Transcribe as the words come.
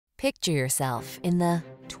Picture yourself in the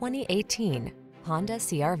 2018 Honda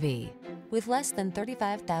CR-V. With less than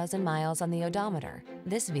 35,000 miles on the odometer,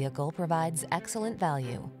 this vehicle provides excellent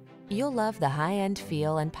value. You'll love the high-end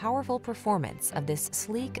feel and powerful performance of this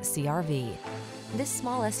sleek CR-V. This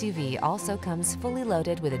small SUV also comes fully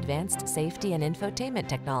loaded with advanced safety and infotainment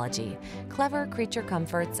technology, clever creature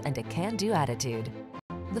comforts, and a can-do attitude.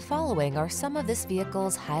 The following are some of this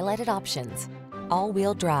vehicle's highlighted options: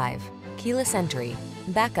 all-wheel drive, keyless entry,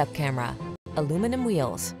 backup camera, aluminum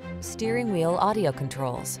wheels, steering wheel audio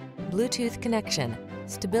controls, Bluetooth connection,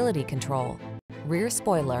 stability control, rear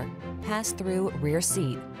spoiler, pass-through rear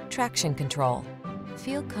seat, traction control.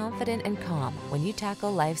 Feel confident and calm when you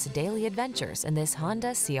tackle life's daily adventures in this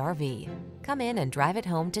Honda CR-V. Come in and drive it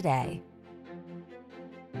home today.